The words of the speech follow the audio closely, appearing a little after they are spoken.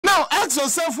Now ask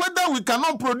yourself whether we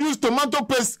cannot produce tomato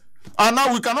paste and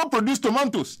now we cannot produce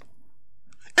tomatoes.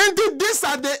 Indeed, these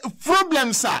are the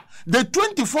problems, sir. The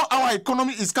 24-hour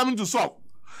economy is coming to solve.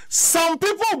 Some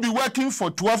people will be working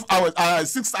for 12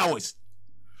 hours, 6 hours.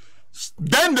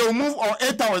 Then they will move on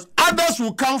 8 hours. Others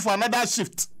will come for another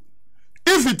shift.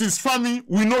 If it is farming,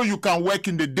 we know you can work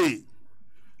in the day.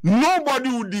 Nobody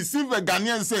will deceive a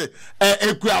Ghanaian and say,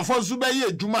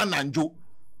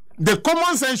 the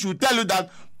common sense should tell you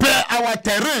that per our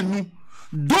terrain,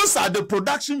 those are the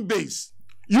production base.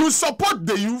 You support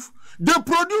the youth, they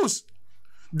produce.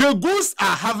 The goods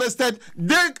are harvested,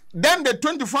 then the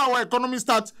 24-hour economy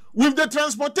starts with the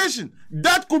transportation.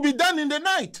 That could be done in the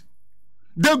night.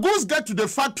 The goods get to the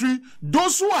factory,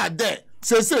 those who are there,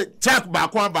 say, check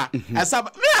back one back.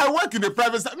 I work in the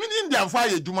private sector, in India,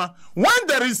 when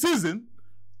there is season,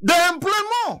 they employ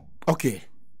more. Okay.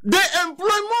 They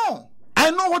employ more. I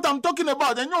know what I'm talking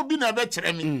about, and you've been a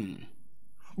veteran.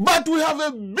 But we have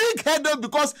a big headache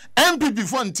because MPP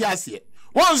for Ntiasie.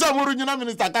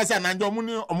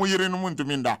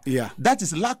 Yeah. That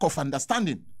is lack of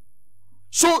understanding.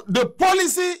 So the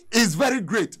policy is very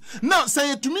great. Now,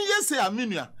 say to me, yes, say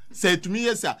Aminia. Say to me,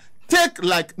 yes, sir. Take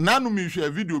like Nanumisha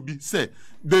video be say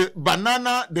the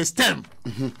banana, the stem.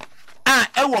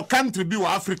 Our country be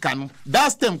African.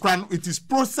 That stem crown, it is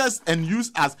processed and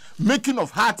used as making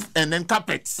of hats and then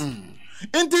carpets.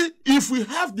 Indeed, if we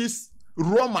have this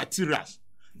raw materials,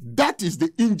 that is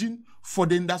the engine for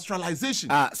the industrialization.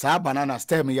 Sa banana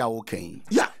stem ya okay.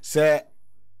 Yeah. Say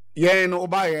yen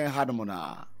oba yen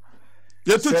hadmona.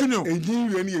 Yes,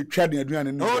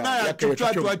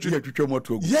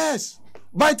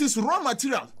 but it is raw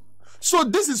material. So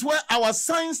this is where our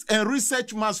science and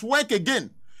research must work again.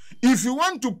 If you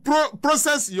want to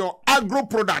process your agro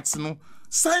products,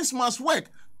 science must work.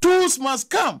 Tools must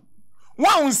come.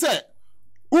 One will say,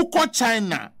 Uko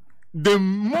China, the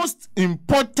most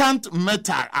important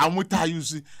metal I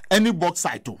use any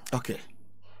bauxite. Okay.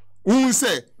 We will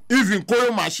say, even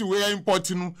Koyo machine we are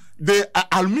importing the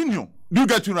aluminium. Do you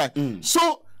get it right?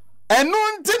 So,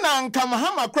 enuntina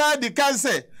nkamahama kwa di can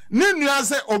say, ni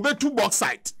say obetu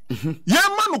bauxite.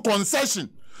 Yemanu concession.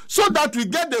 So that we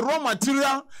get the raw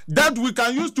material that we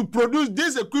can use to produce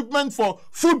this equipment for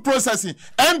food processing.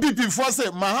 MPP for say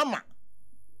Mahama,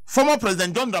 former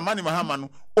President John Dramani Mahama,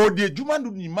 or the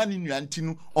Jumanu Nimani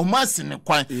Nuantinu, or Masin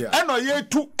Kwan, and or ye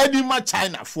to Edima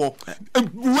China for.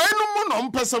 When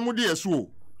on Pesamudi as well.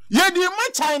 Ye di ma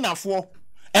China for.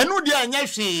 And no dear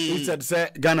Yashi said, say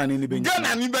Ghana ni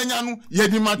Benyanu, ye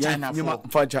di ma China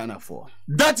for China for.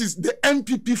 That is the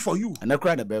MPP for you. And I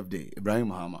cried a birthday, Ibrahim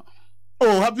Mahama.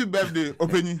 Oh, happy birthday,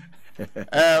 Openi.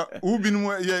 Ubin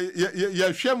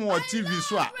ya shame what TV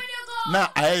so. Now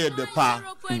I heard the power.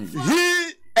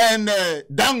 He and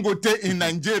Dangote in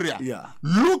Nigeria. Yeah.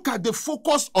 Look at the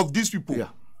focus of these people. Yeah.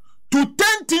 To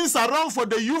turn things around for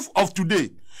the youth of today.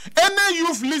 Any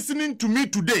youth listening to me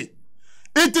today,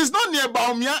 it is not near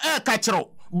Baumia air catcher.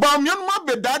 Baumia ma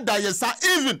bedada yesa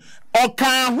even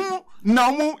okahu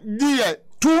namu die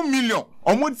 2 million.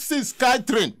 Almost say sky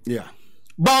train. Yeah.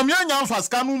 Baumia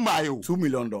faskanu mayo. $2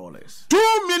 million.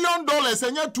 $2 million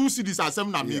and your 2 cities are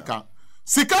same America.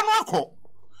 Sikano.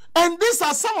 And these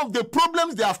are some of the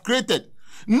problems they have created.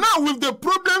 Now, with the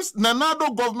problems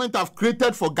Nanado government have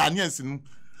created for Ghanaians,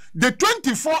 the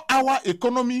 24-hour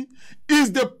economy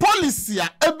is the policy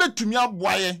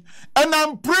and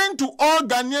I'm praying to all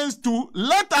Ghanaians to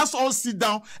let us all sit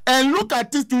down and look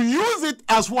at it to use it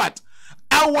as what?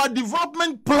 Our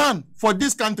development plan for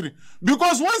this country.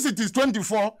 Because once it is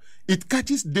 24, it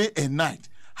catches day and night.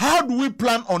 How do we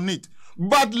plan on it?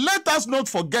 But let us not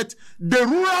forget the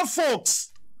rural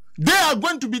folks. They are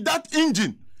going to be that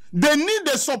engine. They need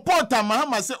the support,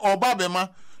 Mahama say, or Babema,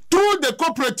 through the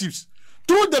cooperatives,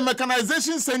 through the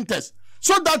mechanization centers,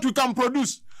 so that we can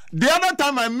produce. The other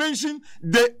time I mentioned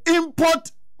the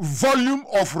import volume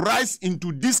of rice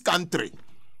into this country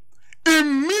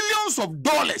in millions of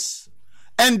dollars.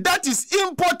 And that is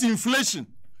import inflation.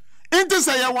 This is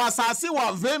the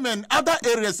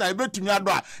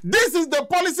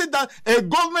policy that a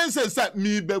government says that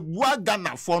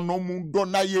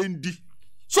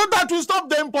so that we stop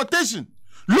the importation.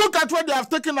 Look at what they have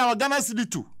taken our Ghana city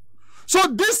to. So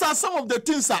these are some of the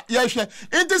things that yes,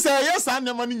 it is a yes and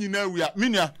money in area.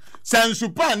 Minia, San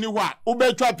Super Niwa,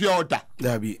 Ubetra Piota.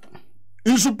 There be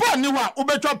in Super Niwa,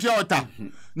 Ubetra Piota.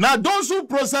 Now those who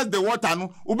process the water,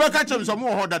 no, Ubeka Chem some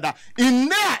more harder. In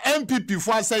their MPP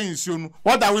for saying soon,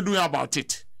 what are we doing about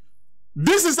it?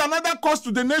 This is another cost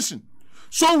to the nation.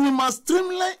 So we must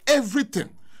streamline everything.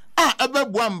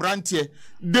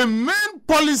 the main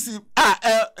policy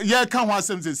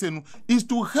is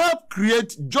to help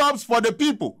create jobs for the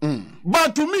people.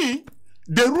 But to me,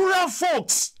 the rural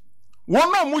folks,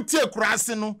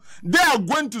 they are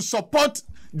going to support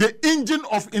the engine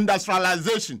of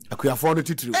industrialization.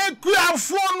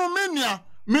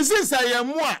 Mrs.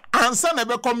 Sayamua, answer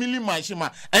never call Millie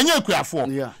Mashima, and you queer for.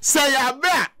 Say a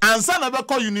bear, answer never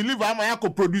call Unilever, Mayako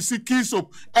produce key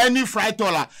soap, any fry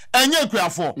toller, and you queer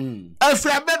for.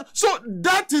 So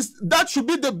that should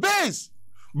be the base.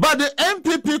 But the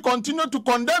MPP continue to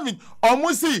condemn it,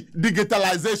 almost see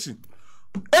digitalization.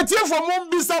 Etienne for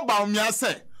Mumbisa Baumia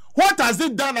say, what has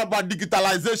it done about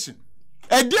digitalization?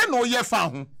 And then no ye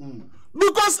found.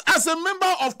 Because as a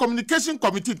member of communication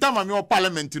committee,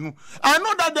 parliament, I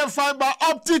know that the fiber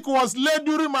optic was laid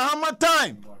during Mahama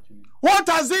time. What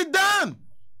has he done?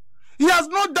 He has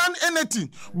not done anything.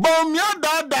 Baumia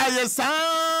da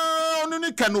yesan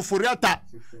ni kanufuriata.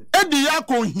 Edi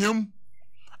yako him.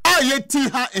 Ayeti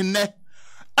ha ene.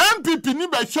 MPP ni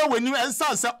be show when you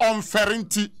ensa say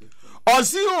unfairnty. Or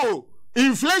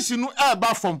inflation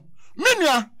eba from.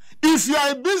 Minya, if you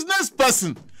are a business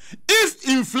person, if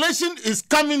inflation is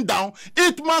coming down,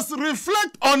 it must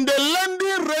reflect on the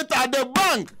lending rate at the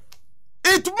bank.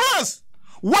 It must.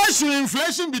 Why should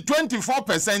inflation be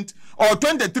 24% or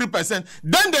 23%?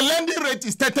 Then the lending rate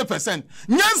is 30%.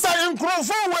 Nyansa in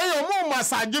Crawford where your more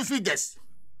massage figures.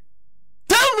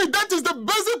 Tell me that is the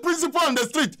basic principle on the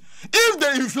street. If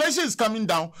the inflation is coming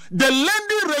down, the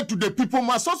lending rate to the people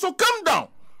must also come down.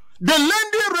 The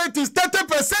lending rate is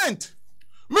 30%.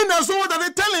 So what are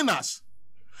they telling us?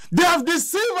 They have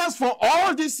deceived us for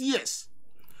all these years.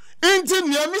 Until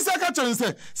Mr. Katron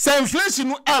say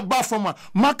inflation eba from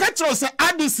Makatro say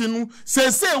Addison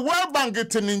say World Bank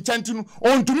getting in chanting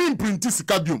on to me print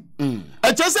sikabium.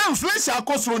 I just say inflation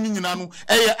cost running in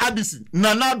Addison,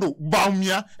 Nanado,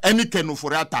 Baumia, any keno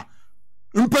for ata.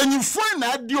 Impenny fine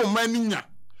adio maninya.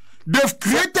 They've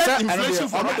created inflation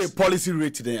for us. The policy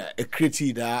rate there, a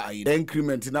created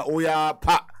increment in Oya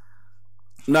pa.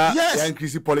 Now, yes.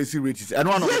 Increase policy rates. And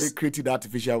one of them created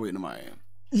artificial way in my.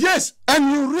 Yes,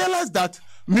 and you realize that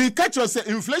me catch you say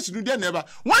inflation do never.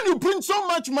 When you print so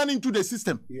much money into the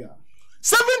system,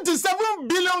 77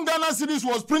 billion Ghana cedis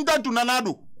was printed to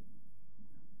Nanado.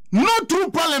 Not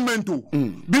through Parliament,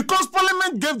 because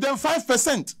Parliament gave them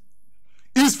 5%.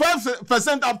 Is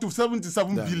 5% up to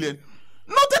 77 billion?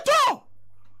 Not at all.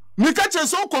 Me catch you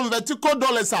so converted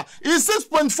dollars is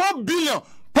 6.4 billion.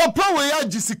 Papa we are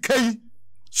GCK.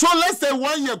 So let's say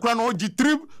 1 year chronology,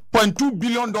 $3.2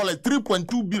 billion,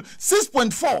 3.2 billion,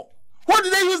 6.4. What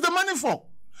did they use the money for?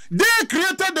 They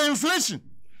created the inflation.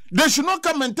 They should not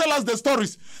come and tell us the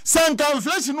stories. Saying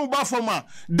inflation no bad for man.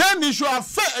 Then it should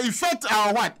affect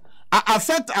our what?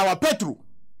 Affect our petrol.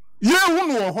 Yeah, who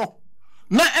know?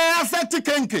 Na affect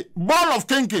kenke, ball of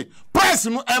kenke, price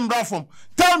no embra from.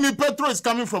 Tell me petrol is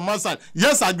coming from outside.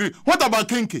 Yes, I agree. What about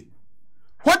kenke?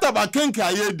 What about kenke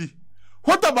ayedi?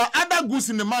 What about other goods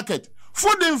in the market?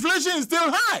 Food inflation is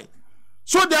still high.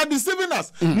 So they are deceiving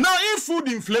us. Now, if food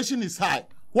inflation is high,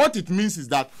 what it means is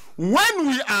that when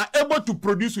we are able to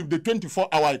produce with the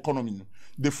 24-hour economy,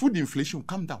 the food inflation will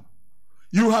come down.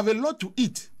 You have a lot to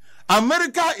eat.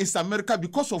 America is America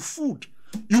because of food.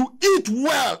 You eat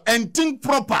well and think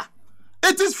proper.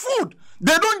 It is food.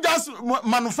 They don't just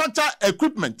manufacture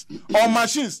equipment or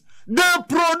machines. They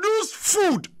produce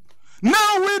food.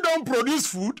 Now we don't produce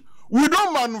food. We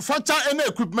don't manufacture any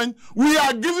equipment. We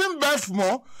are giving birth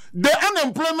more. The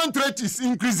unemployment rate is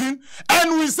increasing.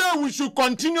 And we say we should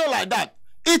continue like that.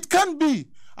 It can't be.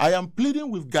 I am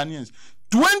pleading with Ghanaians.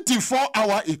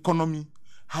 24-hour economy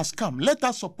has come. Let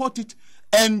us support it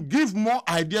and give more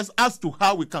ideas as to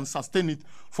how we can sustain it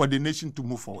for the nation to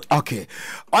move forward. Okay.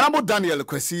 Honorable Daniel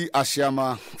Kwesi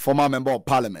Ashiamah, former member of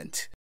parliament.